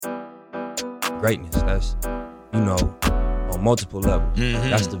greatness. That's, on multiple levels.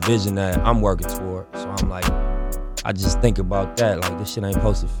 That's the vision that I'm working toward. So I'm like, I just think about that. Like, this shit ain't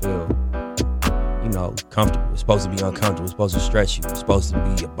supposed to feel, comfortable. It's supposed to be uncomfortable. It's supposed to stretch you. It's supposed to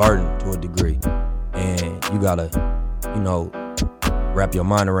be a burden to a degree. And you gotta, wrap your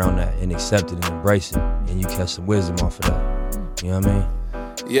mind around that and accept it and embrace it. And you catch some wisdom off of that. You know what I mean?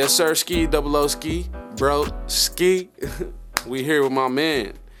 Yes, sir, Ski, double O Ski, bro, Ski. We here with my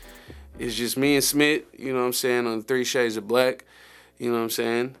man. It's just me and Smith, you know what I'm saying, on 3 Shades of Black, you know what I'm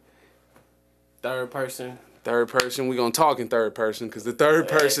saying? Third person. We gonna talk in third person, because the third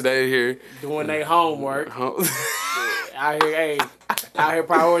person ain't here. Doing their homework. Out here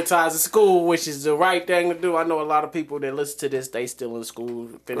prioritizing school, which is the right thing to do. I know a lot of people that listen to this, they still in school,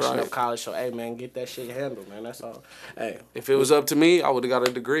 finishing up college. So, hey, man, get that shit handled, man. That's all. Hey. If it was up to me, I would have got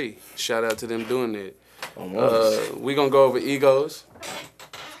a degree. Shout out to them doing it. We gonna go over egos.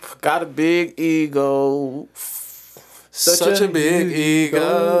 Got a big ego. Such a big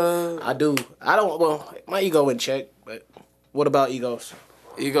ego. I do. Well, my ego in check, but what about egos?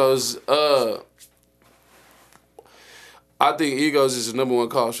 Egos, I think egos is the number one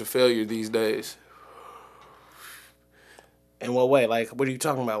cause for failure these days. In what way? Like, what are you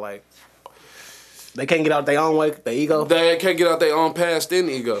talking about? Like, they can't get out their own way, their ego? They can't get out their own past in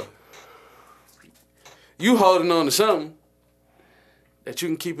ego. You holding on to something that you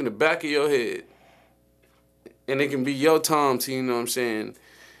can keep in the back of your head. And it can be your time to, you know what I'm saying,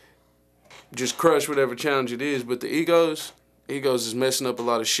 just crush whatever challenge it is. But the egos is messing up a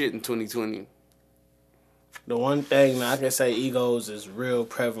lot of shit in 2020. The one thing that I can say egos is real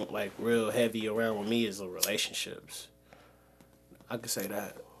prevalent, like real heavy around with me is the relationships. I can say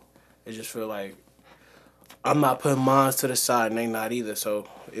that. It just feel like I'm not putting mine to the side and they not either. So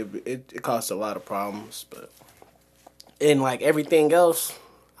it causes a lot of problems. But in like everything else,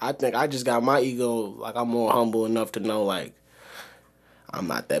 I think I just got my ego, like I'm more humble enough to know like I'm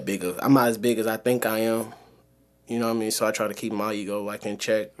not as big as I think I am. You know what I mean? So I try to keep my ego like in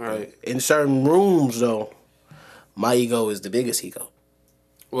check. Right. In certain rooms though, my ego is the biggest ego.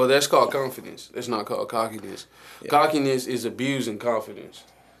 Well, that's called confidence. That's not called cockiness. Yeah. Cockiness is abusing confidence.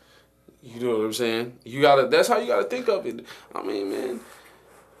 You know what I'm saying? That's how you gotta think of it. I mean, man,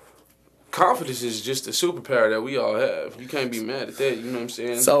 confidence is just a superpower that we all have. You can't be mad at that, you know what I'm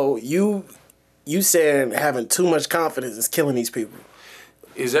saying? So you saying having too much confidence is killing these people.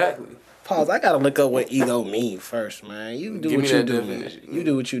 Exactly. Pause. I gotta look up what ego means first, man. You do what you do, man. You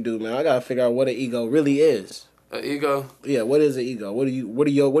do what you do, man. I gotta figure out what an ego really is. An ego? Yeah, what is an ego? What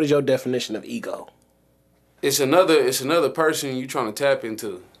is your definition of ego? It's another person you trying to tap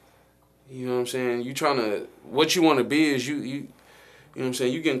into. You know what I'm saying? What you want to be is you know what I'm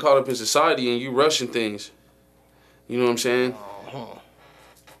saying? You getting caught up in society and you rushing things. You know what I'm saying?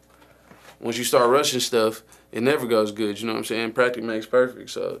 Once you start rushing stuff, it never goes good. You know what I'm saying? Practice makes perfect.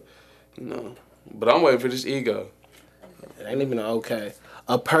 So, but I'm waiting for this ego. It ain't even okay.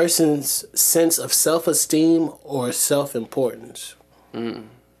 A person's sense of self-esteem or self-importance. And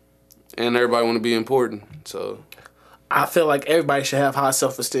everybody want to be important. So, I feel like everybody should have high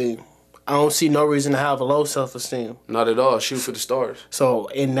self-esteem. I don't see no reason to have a low self-esteem. Not at all. Shoot for the stars. So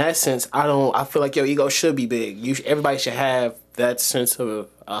in that sense, I feel like your ego should be big. Everybody should have that sense of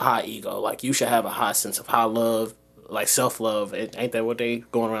a high ego. Like you should have a high sense of high love, like self-love. Ain't that what they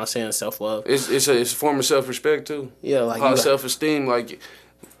going around saying, self-love? It's a form of self-respect too. Yeah, like high self-esteem. Like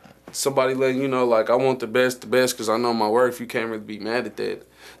somebody letting you know, like I want the best because I know my worth. You can't really be mad at that.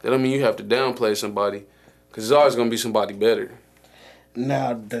 That don't mean you have to downplay somebody, because there's always gonna be somebody better.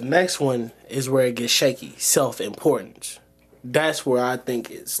 Now, the next one is where it gets shaky, self-importance. That's where I think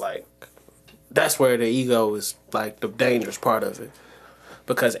it's like, that's where the ego is like the dangerous part of it.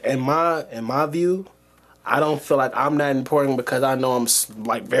 Because in my view, I don't feel like I'm that important because I know I'm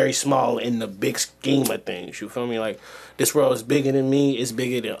like very small in the big scheme of things. You feel me? Like this world is bigger than me, it's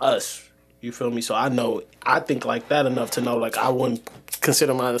bigger than us. You feel me? So I think like that enough to know like I wouldn't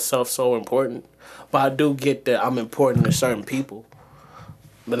consider myself so important. But I do get that I'm important to certain people.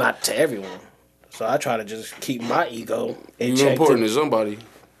 But not to everyone. So I try to just keep my ego in check. You're important to somebody,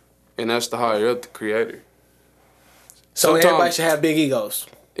 and that's the higher up, the creator. So everybody should have big egos.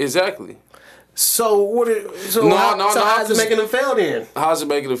 Exactly. So how's it making them fail then? How's it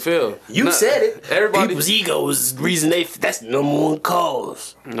making them fail? You said it. Everybody, people's egos is the reason that's the number one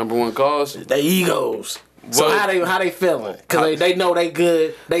cause. Number one cause? Their egos. So how they feeling? Because they know they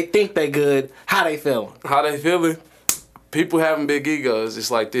good. They think they good. How they feeling? How they feeling? People having big egos, it's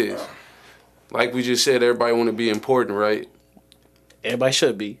like this. Like we just said, everybody want to be important, right? Everybody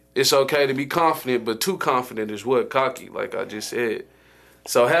should be. It's okay to be confident, but too confident is what? Cocky, like I just said.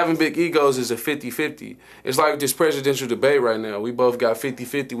 So having big egos is a 50-50. It's like this presidential debate right now. We both got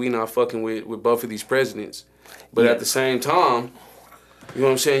 50-50. We not fucking with both of these presidents. But at the same time, you know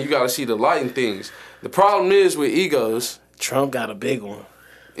what I'm saying? You got to see the light in things. The problem is with egos. Trump got a big one.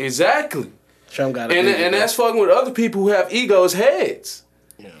 Exactly. Trump got a big one. And that's fucking with other people who have egos heads.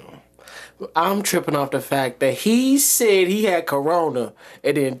 I'm tripping off the fact that he said he had corona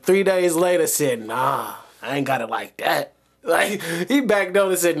and then 3 days later said, nah, I ain't got it like that. Like, he backed down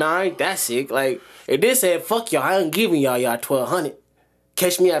and said, nah, I ain't that sick. Like, and then said, fuck y'all, I ain't giving y'all $1,200.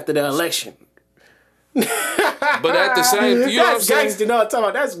 Catch me after the election. But at the same, you know what I'm saying? Gangster. No, I'm talking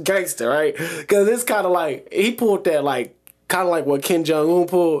about that's gangster, right? Because it's kind of like, he pulled that, like, kind of like what Kim Jong-un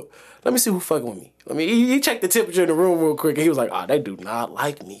pulled. Let me see who fucking with me. I mean, he checked the temperature in the room real quick, and he was like, "Oh, they do not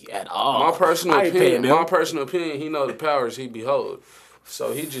like me at all." My personal opinion, he know the powers he behold.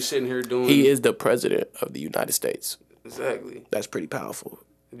 So he just sitting here doing. He is the president of the United States. Exactly. That's pretty powerful.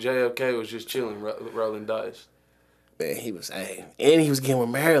 JFK was just chilling, rolling dice. Man, he was, and he was getting with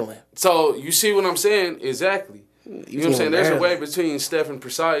Maryland. So you see what I'm saying? Exactly. You know what I'm saying? There's a way between Steph and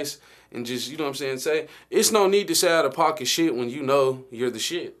precise, and just, you know what I'm saying? Say, it's no need to say out of pocket shit when you know you're the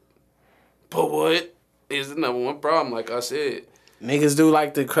shit. But what is the number one problem, like I said? Niggas do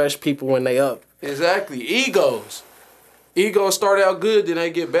like to crush people when they up. Exactly. Egos. Egos start out good, then they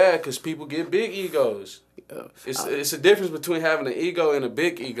get bad because people get big egos. It's a difference between having an ego and a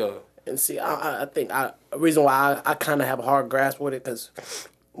big ego. And see, I think the reason why I kind of have a hard grasp with it because,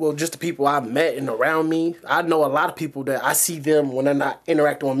 well, just the people I've met and around me, I know a lot of people that I see them when they're not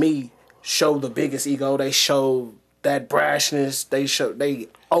interacting with me show the biggest ego. They show that brashness. They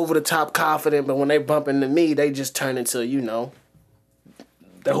over the top confident, but when they bump into me, they just turn into, you know,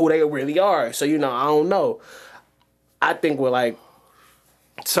 who they really are. So, you know, I don't know. I think with like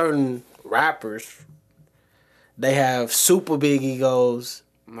certain rappers, they have super big egos.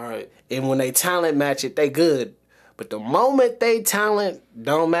 Right. And when they talent match it, they good. But the moment they talent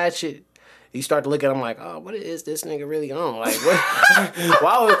don't match it, you start to look at them like, oh, what is this nigga really on? Like, what?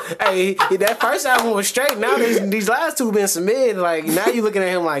 That first album was straight. Now these last two been submitted. Like, now you looking at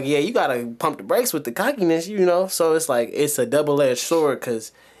him like, yeah, you gotta pump the brakes with the cockiness, you know? So it's like, it's a double-edged sword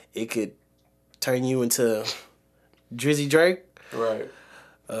because it could turn you into Drizzy Drake. Right.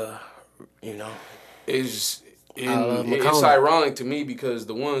 You know? It's ironic to me because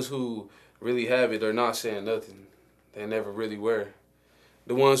the ones who really have it are not saying nothing. They never really were.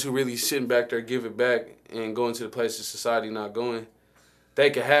 The ones who really sitting back there, give it back, and going to the places society not going,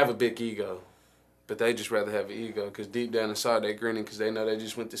 they could have a big ego, but they just rather have an ego because deep down inside they grinning because they know they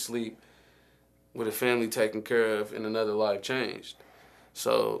just went to sleep with a family taken care of and another life changed.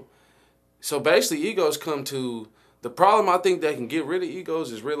 So basically egos come to, the problem I think that can get rid of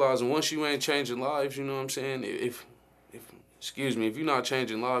egos is realizing once you ain't changing lives, you know what I'm saying? If you're not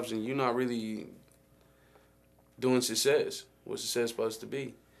changing lives and you're not really doing success, what's success supposed to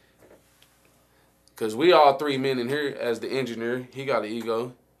be? Because we all three men in here as the engineer, he got an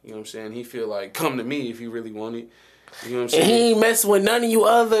ego. You know what I'm saying? He feel like, come to me if you really want it. You know what I'm saying? And he ain't messing with none of you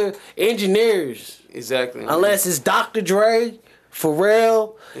other engineers. Exactly. Unless it's Dr. Dre,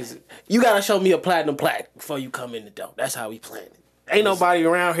 Pharrell. You got to show me a platinum plaque before you come in the door. That's how we playing it. Ain't nobody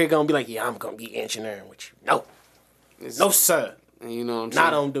around here going to be like, yeah, I'm going to be engineering with you. No. No, sir. And you know what I'm saying?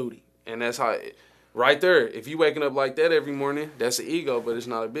 Not on duty. And that's how... Right there, if you waking up like that every morning, that's an ego, but it's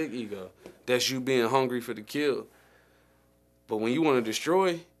not a big ego. That's you being hungry for the kill. But when you want to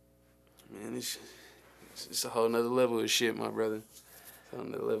destroy, man, it's a whole nother level of shit, my brother. It's a whole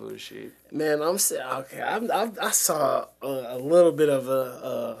nother level of shit. Man, I saw a little bit of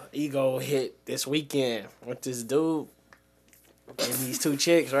a ego hit this weekend with this dude and these two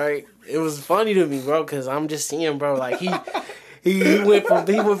chicks, right? It was funny to me, bro, because I'm just seeing, bro, like He went from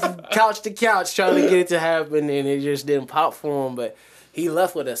couch to couch trying to get it to happen, and it just didn't pop for him. But he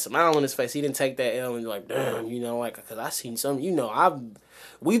left with a smile on his face. He didn't take that L and be like, damn, you know, like, because I seen something, you know,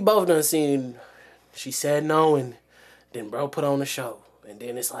 we both done seen, she said no, and then bro put on the show. And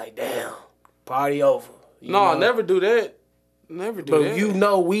then it's like, damn, party over. No, never do that. Never do that. But you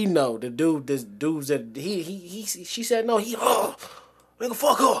know, we know the dudes that she said no, nigga,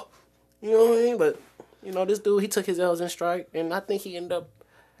 fuck her. You know what I mean? But you know, this dude, he took his L's in strike, and I think he ended up,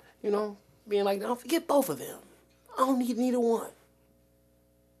 you know, being like, don't forget both of them. I don't need neither one.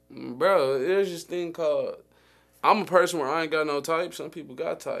 Bro, there's this thing called, I'm a person where I ain't got no type. Some people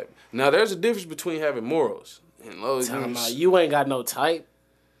got type. Now, there's a difference between having morals and low. You ain't got no type.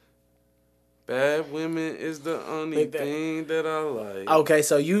 Bad women is the only thing that I like. Okay,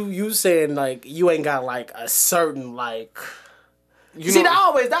 so you saying, like, you ain't got, like, a certain, like,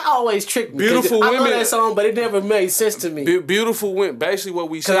 that always tricked me. Beautiful women. I know that song, but it never made sense to me. Beautiful women. Basically, what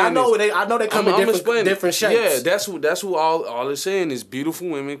we saying I know they come in different shapes. Yeah, that's what all it's saying is beautiful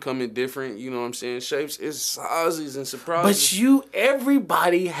women come in different. You know what I'm saying? Shapes, it's sizes and surprises. But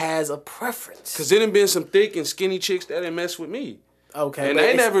everybody has a preference. Cause there done been some thick and skinny chicks that didn't mess with me. Okay, and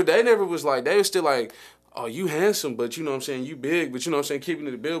they never was like, they was still like, oh, you handsome, but you know what I'm saying, you big, but you know what I'm saying, keeping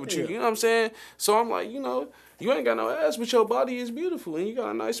it a bill, but you know what I'm saying? So I'm like, you ain't got no ass, but your body is beautiful and you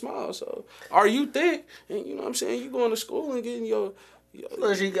got a nice smile. So are you thick? And you know what I'm saying, you going to school and getting your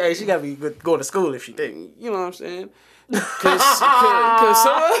well, she gotta be going to school if she thick. You know what I'm saying? Cause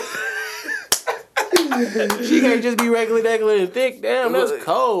she can't just be regular and thick. Damn, that's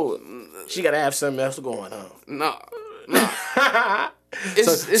cold. She gotta have something else going on. No.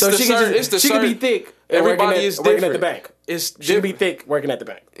 She can be thick. Everybody is working different. At the bank. She can be thick working at the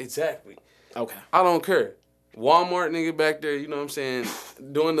bank. Exactly. Okay. I don't care. Walmart nigga back there, you know what I'm saying,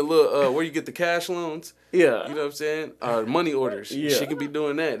 doing the little where you get the cash loans. Yeah. You know what I'm saying? Money orders. Yeah. She can be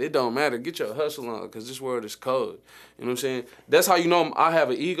doing that. It don't matter. Get your hustle on, because this world is cold. You know what I'm saying? That's how you know I have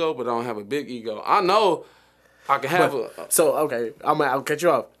an ego, but I don't have a big ego. I know I can have So, okay, I'll cut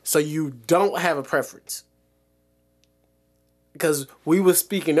you off. So you don't have a preference. Because we were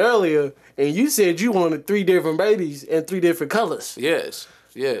speaking earlier, and you said you wanted 3 different babies in 3 different colors. Yes.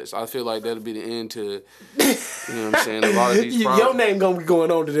 I feel like that'll be the end to, you know what I'm saying, a lot of these problems. Your name gonna be going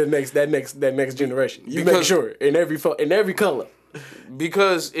on to that next generation. You make sure in every color.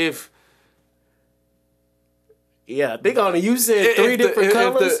 Because if I think on it you said 3 different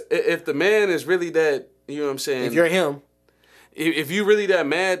colors. If the man is really that, you know what I'm saying. If you're him, if you really that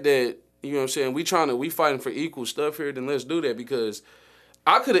mad that, you know what I'm saying, we fighting for equal stuff here, then let's do that. Because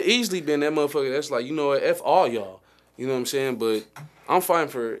I could have easily been that motherfucker that's like, you know what, F all y'all. You know what I'm saying? But I'm fighting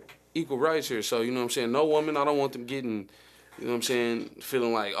for equal rights here. So, you know what I'm saying, no woman, I don't want them getting, you know what I'm saying,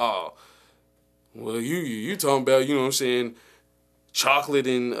 feeling like, oh, well, you talking about, you know what I'm saying, chocolate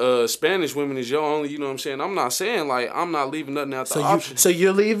and Spanish women is your only, you know what I'm saying. I'm not saying like I'm not leaving nothing out the option. So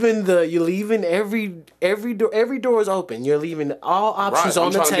you're leaving every door is open. You're leaving all options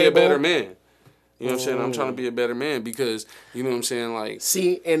on the table. I'm trying to be a better man. You know what I'm saying? I'm trying to be a better man because, you know what I'm saying, like.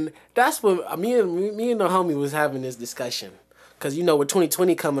 See, and that's what me and the homie was having this discussion. Because, you know, with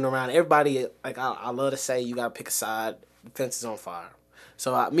 2020 coming around, everybody, like, I love to say you got to pick a side. The fence is on fire.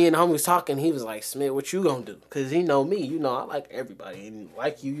 So me and the homie was talking. He was like, Smith, what you gonna do? Because he know me. You know, I like everybody. And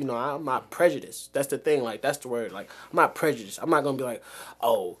like you know, I'm not prejudiced. That's the thing. Like, that's the word. Like, I'm not prejudiced. I'm not going to be like,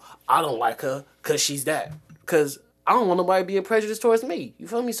 oh, I don't like her because she's that. Because I don't want nobody being prejudiced towards me. You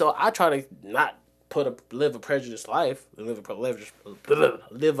feel me? So I try to not live a prejudiced life, live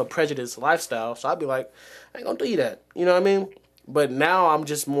a prejudiced lifestyle. So I'd be like, I ain't gonna do that. You know what I mean? But now I'm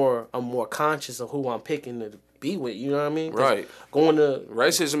more conscious of who I'm picking to be with. You know what I mean? Right.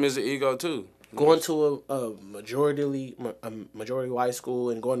 Racism is an ego too. Going to a majority white school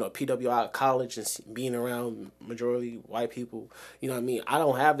and going to a PWI college and being around majority white people. You know what I mean? I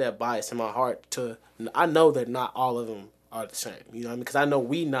don't have that bias in my heart I know that not all of them are the same. You know what I mean? Because I know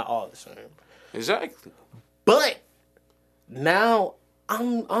we not all the same. Exactly. But now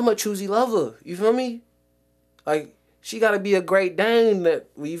I'm a choosy lover. You feel me? Like, she gotta be a Great Dane.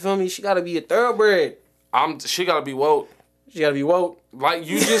 You feel me? She gotta be a thoroughbred. She gotta be woke. She gotta be woke. Like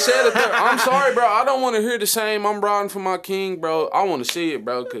you just said it, bro. I'm sorry, bro. I don't want to hear the same. I'm riding for my king, bro. I want to see it,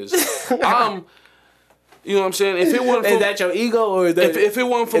 bro, because I'm. You know what I'm saying? If it wasn't is that your ego or is that if it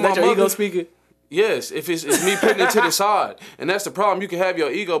wasn't for my your mother, ego speaking? Yes, if it's me putting it to the side. And that's the problem. You can have your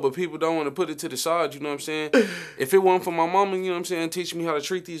ego, but people don't want to put it to the side, you know what I'm saying? If it wasn't for my mama, you know what I'm saying, teaching me how to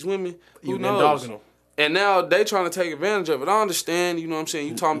treat these women, who knows? And now they trying to take advantage of it. I understand, you know what I'm saying?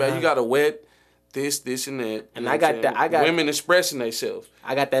 You talking about you got to wet this, and that. And I got women expressing themselves.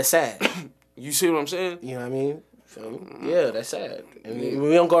 I got that sad. You see what I'm saying? You know what I mean? So, yeah, that's sad. And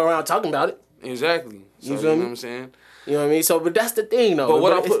we don't go around talking about it. Exactly. So, you feel me? You know what I'm saying? You know what I mean? So, but that's the thing, though.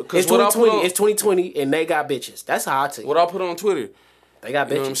 But it's 2020. It's 2020, and they got bitches. That's how I take it. What I put on Twitter. They got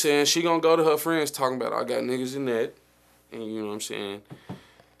bitches. You know what I'm saying? She gonna go to her friends talking about, I got niggas in that. And you know what I'm saying?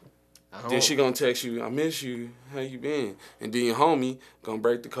 Then she gonna text you, I miss you. How you been? And then your homie gonna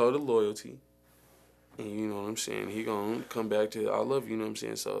break the code of loyalty. And you know what I'm saying? He gonna come back to, I love you, you know what I'm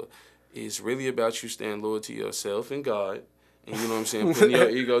saying? So it's really about you staying loyal to yourself and God. And you know what I'm saying, putting your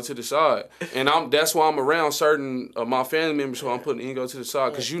ego to the side. And that's why I'm around certain of my family members who I'm putting ego to the side.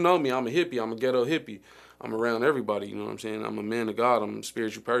 Because you know me, I'm a hippie. I'm a ghetto hippie. I'm around everybody, you know what I'm saying? I'm a man of God. I'm a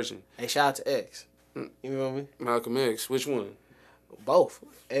spiritual person. Hey, shout out to X. You know what I mean? Malcolm X. Which one? Both.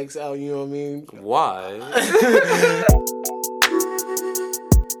 X out, you know what I mean? Why?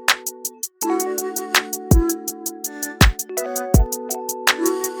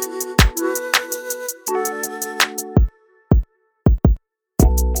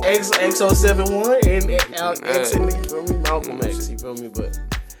 XO71 and X in the, you feel me? Malcolm X, you feel me? But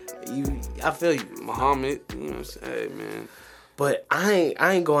I feel you. Muhammad, you know what I'm saying? Hey, man. But I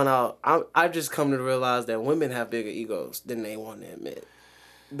ain't going out. I've just come to realize that women have bigger egos than they want to admit.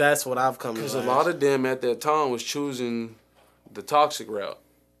 That's what I've come to realize. Because a lot of them at that time was choosing the toxic route.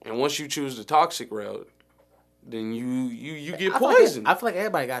 And once you choose the toxic route, then you get poisoned. I feel like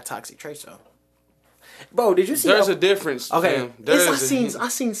everybody got toxic traits though. Bro, did you see? There's a difference. Okay, fam. I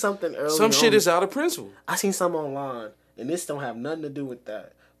seen something earlier. Some shit is out of principle. I seen something online, and this don't have nothing to do with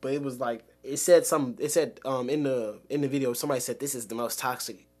that. But it was like it said in the video somebody said this is the most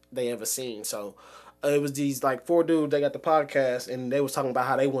toxic they ever seen. So it was these like 4 dudes. They got the podcast, and they was talking about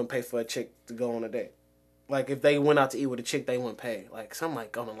how they wouldn't pay for a chick to go on a date. Like if they went out to eat with a chick, they wouldn't pay. Like something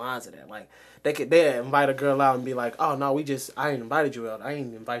like on the lines of that. Like they invite a girl out and be like, oh no, I ain't invited you out. I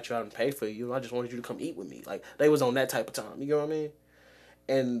ain't invite you out and pay for you. I just wanted you to come eat with me. Like they was on that type of time. You know what I mean?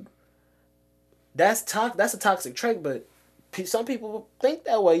 And that's a toxic trait, but some people think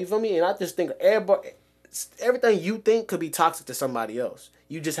that way. You feel me? And I just think everything you think could be toxic to somebody else.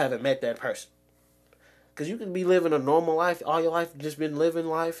 You just haven't met that person. Cause you can be living a normal life all your life, just been living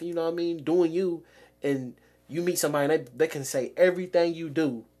life. You know what I mean? Doing you. And you meet somebody and they can say everything you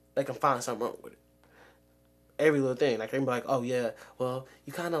do, they can find something wrong with it. Every little thing. Like they can be like, oh yeah, well,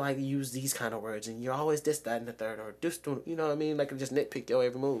 you kind of like use these kind of words and you're always this, that, and the third. Or just, you know what I mean? They can just nitpick your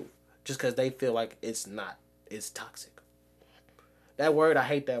every move. Just because they feel like it's toxic. That word, I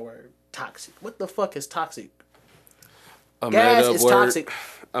hate that word. Toxic. What the fuck is toxic? Gas is toxic.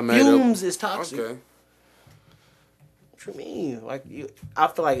 Fumes is toxic. Okay. What you mean? Like I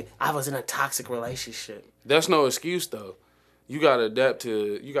feel like I was in a toxic relationship. That's no excuse though. You gotta adapt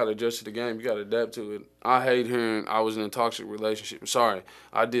to. You gotta adjust to the game. You gotta adapt to it. I hate hearing I was in a toxic relationship. Sorry,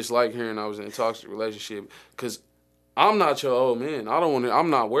 I dislike hearing I was in a toxic relationship because I'm not your old man. I don't want to. I'm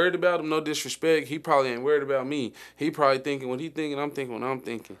not worried about him. No disrespect. He probably ain't worried about me. He probably thinking what he thinking. I'm thinking what I'm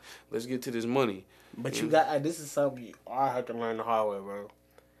thinking. Let's get to this money. But you got. This is something I have to learn the hard way, bro.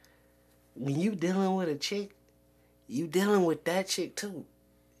 When you dealing with a chick. You dealing with that chick too.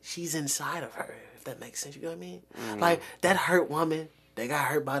 She's inside of her, if that makes sense. You know what I mean? Like, that hurt woman, they got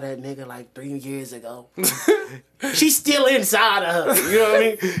hurt by that nigga like 3 years ago. She's still inside of her. You know what I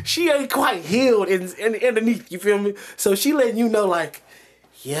mean? She ain't quite healed underneath, you feel me? So she letting you know, like,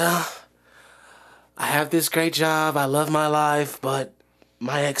 yeah, I have this great job. I love my life, but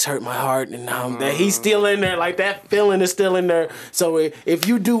my ex hurt my heart, and now he's still in there. Like, that feeling is still in there. So if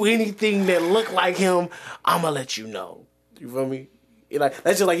you do anything that look like him, I'ma let you know. You feel me? Like,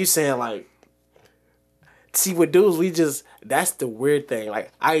 that's just like you saying, like, see, with dudes, that's the weird thing.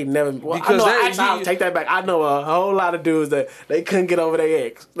 Like, I ain't never, well, I'll take that back. I know a whole lot of dudes that they couldn't get over their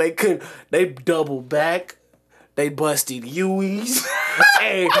ex. They doubled back. They busted U's.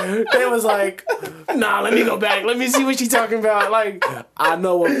 Hey, they was like, nah, let me go back. Let me see what she talking about. Like, I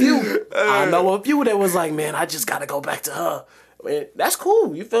know a few that was like, man, I just gotta go back to her. Man, that's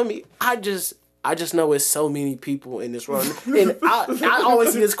cool. You feel me? I just know it's so many people in this world. And I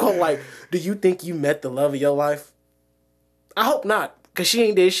always see this quote like, do you think you met the love of your life? I hope not. Cause she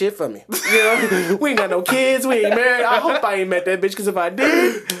ain't did shit for me. You know? We ain't got no kids. We ain't married. I hope I ain't met that bitch. Cause if I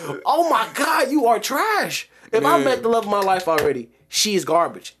did, oh my God, you are trash. If I met the love of my life already, she is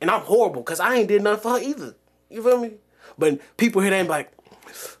garbage. And I'm horrible because I ain't did nothing for her either. You feel me? But people here, they ain't like,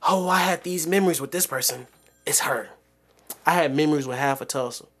 oh, I had these memories with this person. It's her. I had memories with half of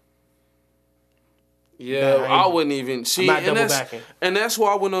Tulsa. Yeah, I wouldn't even see. And that's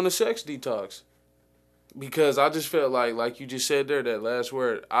why I went on a sex detox. Because I just felt like you just said there, that last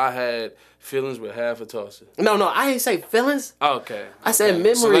word, I had feelings with half of Tulsa. No, I ain't say feelings. Okay. I said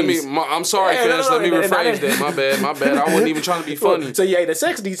memories. So I'm sorry, fans. Let me rephrase that. My bad. I wasn't even trying to be funny. So you ate a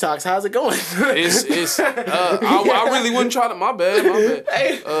sex detox. How's it going? I really wasn't trying to. My bad.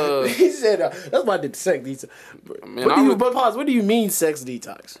 Hey, he said that's why I did sex detox. Man, but pause. What do you mean sex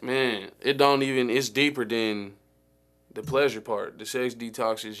detox? Man, it's deeper than the pleasure part. The sex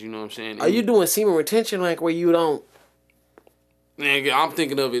detox is, you know what I'm saying? Are you doing semen retention like where you don't? Nigga, I'm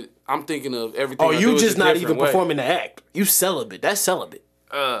thinking of it. I'm thinking of everything. Oh, you just not even performing the act. You celibate. That's celibate.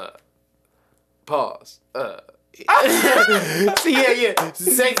 Pause. See, yeah.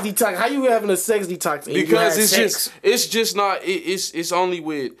 Sex detox. How you having a sex detox? Because it's just not. It's only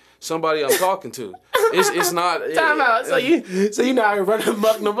with somebody I'm talking to. It's not. Time out. So you know how to run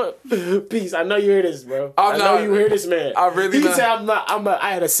amok no peace. I know you hear this, bro. I know you hear this, man. I really. You can say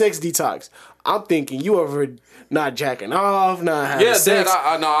I had a sex detox. I'm thinking you ever not jacking off, not having sex.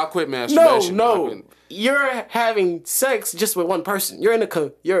 Yeah, I quit masturbation. No. You're having sex just with one person. You're in a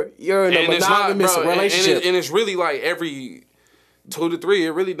monogamous relationship, and it's really like every 2 to 3.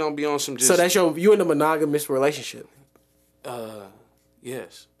 It really don't be on some just. So that's you in a monogamous relationship.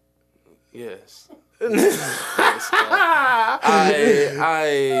 Yes. Yes.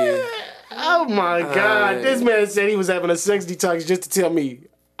 Oh my God! This man said he was having a sex detox just to tell me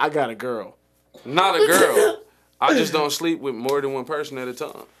I got a girl. Not a girl. I just don't sleep with more than one person at a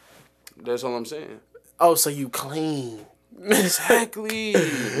time. That's all I'm saying. Oh, so you clean? Exactly.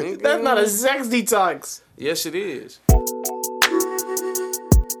 That's not a sex detox. Yes, it is.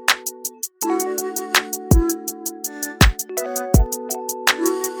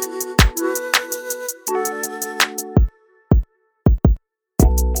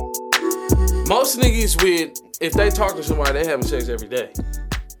 Most niggas if they talk to somebody, they having sex every day.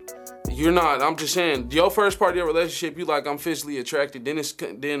 You're not. I'm just saying, your first part of your relationship, you like, I'm physically attracted. Then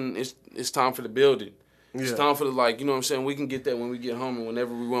it's time for the building. Yeah. It's time for the, like, you know what I'm saying? We can get that when we get home and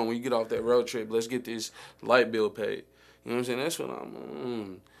whenever we want. When you get off that road trip, let's get this light bill paid. You know what I'm saying? That's what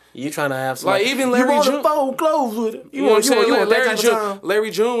I'm. You trying to have some like even Larry June fold clothes with it. You know what I'm saying?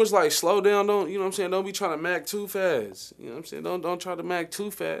 Larry June was like, slow down, don't you know what I'm saying? Don't be trying to Mac too fast. You know what I'm saying? Don't try to Mac too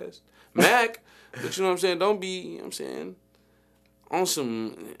fast. Mac, but you know what I'm saying? Don't be, you know what I'm saying, on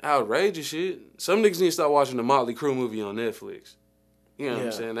some outrageous shit. Some niggas need to start watching the Motley Crue movie on Netflix. You know what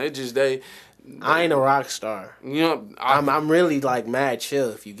I'm saying? They I ain't a rock star. You know, I'm really like mad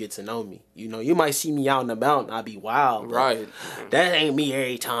chill if you get to know me. You know, you might see me out and about and I'll be wild. Right. That ain't me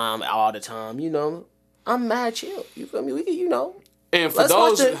every time, all the time. You know, I'm mad chill. You feel me? We can, you know. And for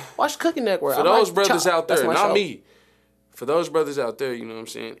those watch Cooking Network. For those brothers out there, not me. For those brothers out there, you know what I'm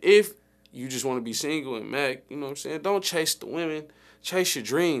saying? If you just want to be single and Mac, you know what I'm saying? Don't chase the women. Chase your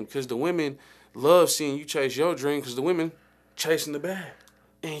dream, because the women love seeing you chase your dream, because the women chasing the bag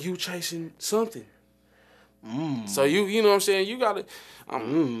and you chasing something. So you know what I'm saying? You got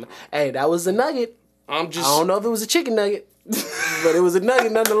to... Hey, that was a nugget. I don't know if it was a chicken nugget, but it was a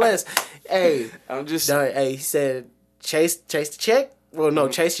nugget nonetheless. Hey, he said chase the check. Well, no,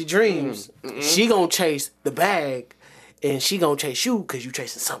 chase your dreams. She gonna chase the bag, and she gonna chase you because you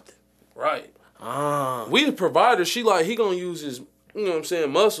chasing something. Right. We the provider. He gonna use his, you know what I'm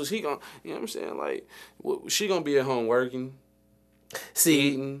saying, muscles. He gonna, you know what I'm saying, like, she gonna be at home working,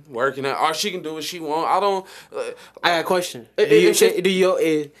 eating, working out, or she can do what she want. I got a question.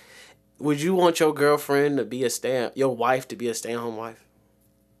 Would you want your girlfriend to be your wife to be a stay-at-home wife?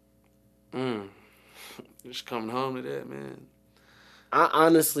 Just coming home to that, man.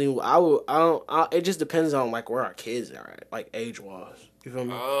 It just depends on like where our kids are at, like age-wise. You feel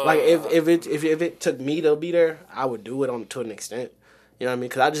me? Like if it took me to be there, I would do it to an extent. You know what I mean?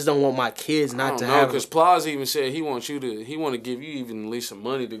 Because I just don't want my kids not to have. Because Plaza even said he want to give you even at least some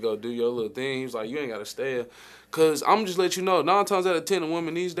money to go do your little thing. He was like, you ain't got to stay. Because I'm just let you know, 9 times out of 10, a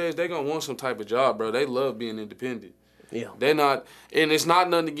woman these days, they going to want some type of job, bro. They love being independent. Yeah. They're not, and it's not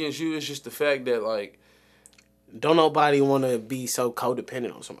nothing against you. It's just the fact that, like, don't nobody want to be so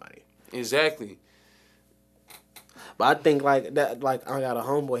codependent on somebody. Exactly. But I think like that. Like I got a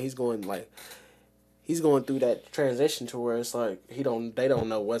homeboy. He's going through that transition to where it's like they don't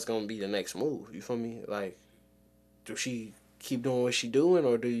know what's gonna be the next move. You feel me? Like, do she keep doing what she doing,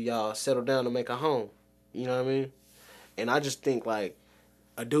 or do y'all settle down to make a home? You know what I mean? And I just think like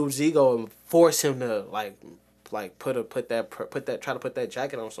a dude's ego and force him to like try to put that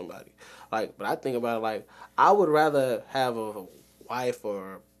jacket on somebody. Like, but I think about it like I would rather have a wife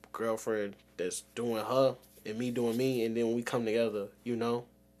or a girlfriend that's doing her and me doing me, and then when we come together, you know,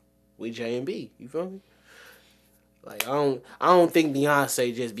 we J and B. You feel me? Like I don't think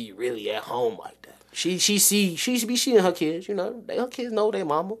Beyonce just be really at home like that. She be seeing her kids. You know, her kids know their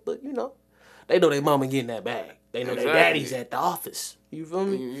mama, but you know, they know their mama getting that bag. They know their daddy's at the office. You feel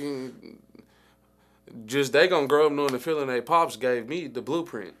me? Just they gonna grow up knowing the feeling they pops gave me, the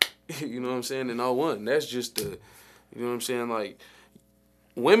blueprint. You know what I'm saying? In 01. That's just you know what I'm saying? Like,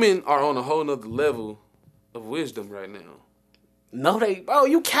 women are on a whole nother level of wisdom right now. No,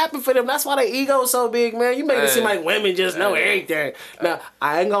 you capping for them. That's why their ego's so big, man. You make it seem like women just know everything. Now,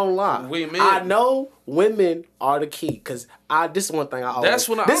 I ain't gonna lie. I know women are the key, cause this is one thing I always.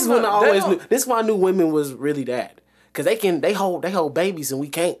 This is why I knew women was really that, cause they hold babies and we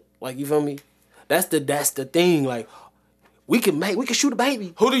can't. Like, you feel me? That's the thing. Like, we can shoot a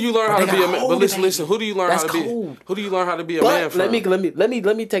baby. Who do you learn how to be a man? But listen. Who do you learn how to be? Who do you learn how to be a man from? Let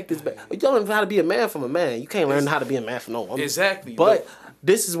me take this back. You don't learn how to be a man from a man. You can't learn how to be a man from no woman. Exactly. But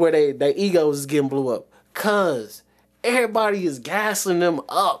this is where their egos is getting blew up, cause everybody is gassing them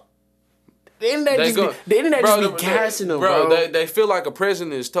up. The internet just be gassing them, bro. They feel like a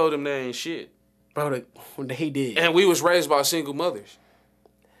president has told them they ain't shit. Bro, he did. And we was raised by single mothers.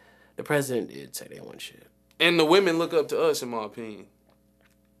 The president did say they weren't shit. And the women look up to us, in my opinion.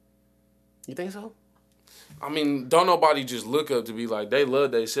 You think so? I mean, don't nobody just look up to be like they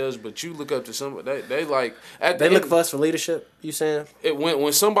love themselves, but you look up to somebody. They like at They the look end, for us for leadership. You saying?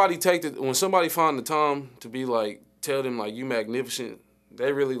 when somebody when somebody find the time to be like tell them like you magnificent,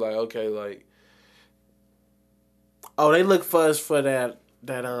 they really like okay like. Oh, they look for us for that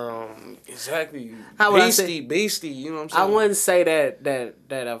Exactly. How would I say? Beastie. You know what I'm saying? I wouldn't say that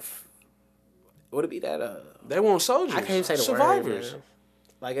would it be that They want soldiers. I can't even say the survivors. word,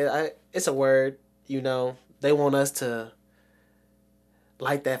 like it's a word, you know. They want us to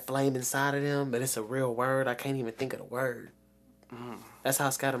light that flame inside of them, but it's a real word. I can't even think of the word. That's how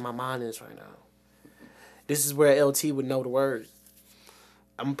scattered my mind is right now. This is where LT would know the word.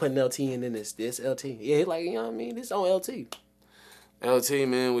 I'm putting LT in this LT. Yeah, like, you know what I mean? This on LT. LT,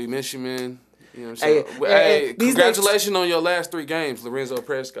 man, we miss you, man. You know what I'm saying? Hey, congratulations on your last 3 games, Lorenzo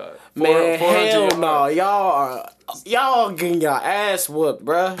Prescott. Man, 400 hell yards. no. Y'all getting your ass whooped,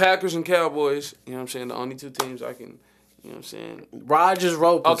 bruh. Packers and Cowboys, you know what I'm saying? The only 2 teams I can, you know what I'm saying? Rodgers,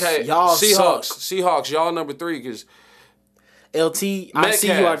 Ropers, Okay, y'all Seahawks. suck. Seahawks, y'all number 3 because LT, I see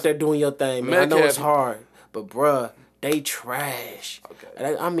you Metcalf. out there doing your thing, man. I know it's Metcalf. hard, but bruh, they trash.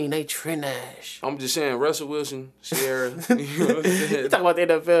 Okay. I mean, they trash. I'm just saying Russell Wilson, Sierra. You know what I'm You saying? talk about the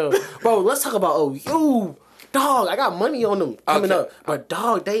NFL, bro. Let's talk about OU. Dog, I got money on them coming Okay. up, but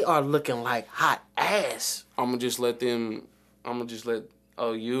dog, they are looking like hot ass. I'm gonna just let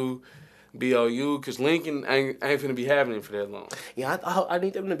OU be OU because Lincoln ain't finna be having it for that long. Yeah, I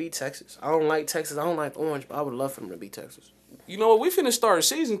need them to beat Texas. I don't like Texas. I don't like Orange, but I would love for them to beat Texas. You know what? We finna start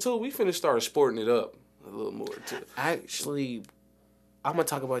season 2. We finna start sporting it up a little more too. Actually, I'm gonna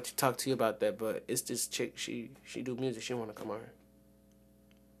talk to you about that, but it's this chick. She do music. She wanna come on.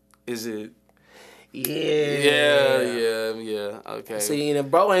 Is it? Yeah. Yeah. Okay. See, and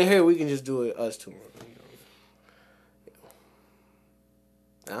if bro ain't here, we can just do it us two.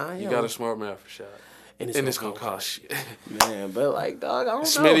 You got a smart man for shot. And It's gonna cost shit. Man, but like, dog, I don't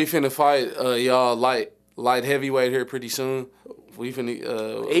Smitty know. finna fight y'all light heavyweight here pretty soon. We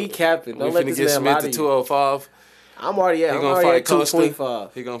finna He capping. Don't we let finna this get man Smith lie to to you. 205. I'm already at. He I'm gonna already fight at 225.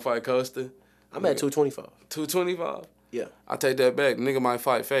 Costa. He gonna fight Costa. I'm at 225. 225. Yeah. I take that back. Nigga might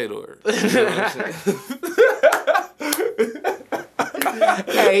fight Fedor. You know what I'm saying?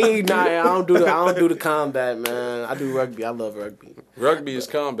 Hey, nah, I don't do the combat, man. I do rugby. I love rugby. Rugby is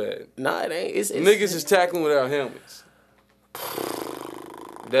combat. Nah, it ain't. It's Niggas is tackling without helmets.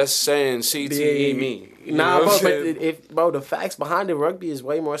 That's saying CTE me. You Nah, know what bro, I'm saying? but the facts behind it, rugby is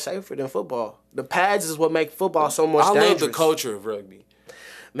way more safer than football. The pads is what make football so much I dangerous. love the culture of rugby.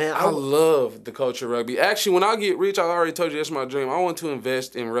 Man, I love the culture of rugby. Actually, when I get rich, I already told you that's my dream. I want to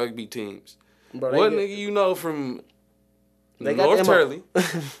invest in rugby teams. bro, What nigga you know from They got North them Turley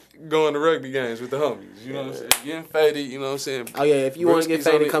going to rugby games with the homies? You know what I'm saying? Getting faded, you know what I'm saying? Oh yeah, if you want to get Brewskis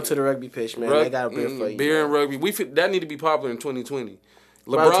on faded, it. come to the rugby pitch, man. They got a beer for you. Beer and man. rugby. That need to be popular in 2020.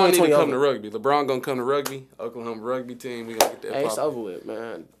 Bro, LeBron need 2020 to come over. to rugby. LeBron gonna come to rugby. Oklahoma rugby team. We gonna get that Hey, it's popular. over with,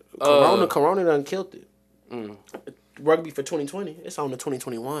 man. Uh, Corona done killed it. Mm. Rugby for 2020. It's on to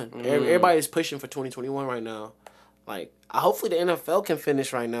 2021. Everybody's pushing for 2021 right now. Like, hopefully the NFL can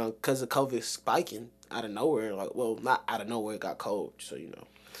finish right now because of COVID spiking out of nowhere. Like, well, not out of nowhere. It got cold, so you know,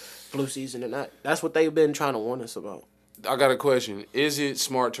 flu season and that. That's what they've been trying to warn us about. I got a question. Is it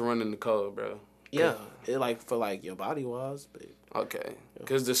smart to run in the cold, bro? Yeah, it like for like your body wise, but Okay.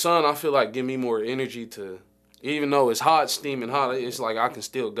 Because the sun, I feel like give me more energy to, even though it's hot, steaming hot, it's like I can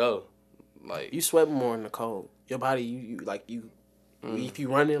still go. Like you sweat more in the cold. Your body, if you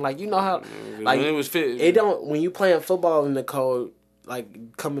running, like you know how, like when it was fit. it don't when you playing football in the cold,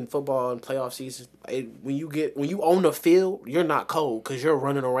 like coming football and playoff season. When you on the field, you're not cold because you're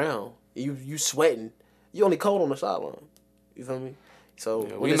running around. You sweating. You only cold on the sideline. You feel me? So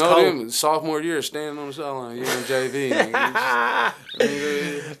Yeah, when we it's know cold, them sophomore year standing on the sideline. You on JV.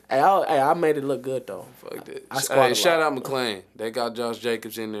 Hey, I made it look good though. Fuck that. I squatted Hey, shout a out McLean. They got Josh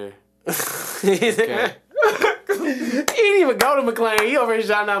Jacobs in there. Okay. He didn't even go to McLean. He over here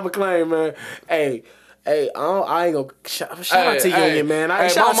shouting out McLean, man. Hey, I ain't gonna shout out to Hey, you, man. hey,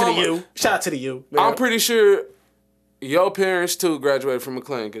 Shout out my to the mama- you. Shout out to the you. Man. I'm pretty sure your parents too graduated from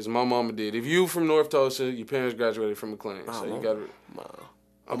McLean because my mama did. If you from North Tulsa, your parents graduated from McLean. So you got to.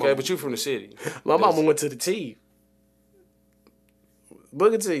 Okay, but you from the city. My mama went to the T.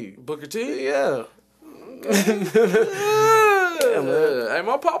 Booker T. Booker T? Yeah. Hey,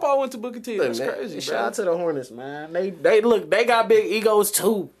 my papa went to Booker T. That's Man, crazy, shout bro. out to the Hornets, man. They got big egos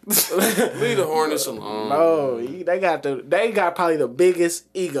too. Leave the Hornets alone. Bro, they got probably the biggest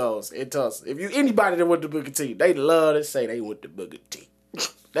egos in Tulsa. If you anybody that went to Booker T, they love to say they went to Booker T.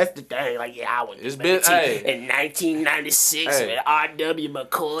 That's the thing. Like, yeah, I went It's to been in 1996 with R.W.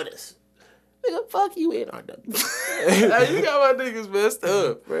 McCorders. Nigga, fuck you in R.W. Hey, you got my niggas messed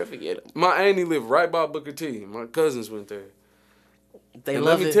up. Bro, forget him. My auntie lived right by Booker T. My cousins went there. They And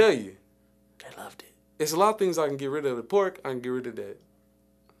loved let me it. tell you, They loved it. it's a lot of things I can get rid of. The pork, I can get rid of that.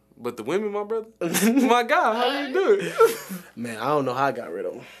 But the women, my brother, my God, how do you do it? Man, I don't know how I got rid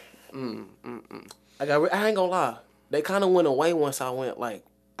of them. I ain't gonna lie. They kind of went away once I went, like,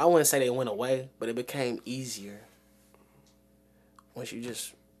 I wouldn't say they went away, but it became easier once you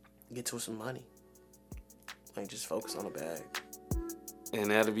just get to some money. Like, just focus on the bag. And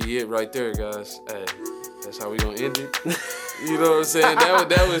that'll be it right there, guys. Hey, that's how we gonna end it. You know what I'm saying?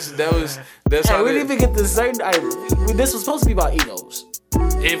 That's Hey, how we didn't even get to say, this was supposed to be about egos.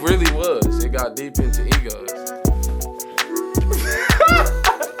 it really was. It got deep into egos.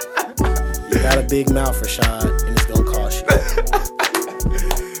 You got a big mouth, Rashad, and it's gonna cost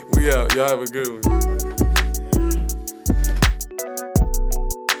you. We out. Y'all have a good one.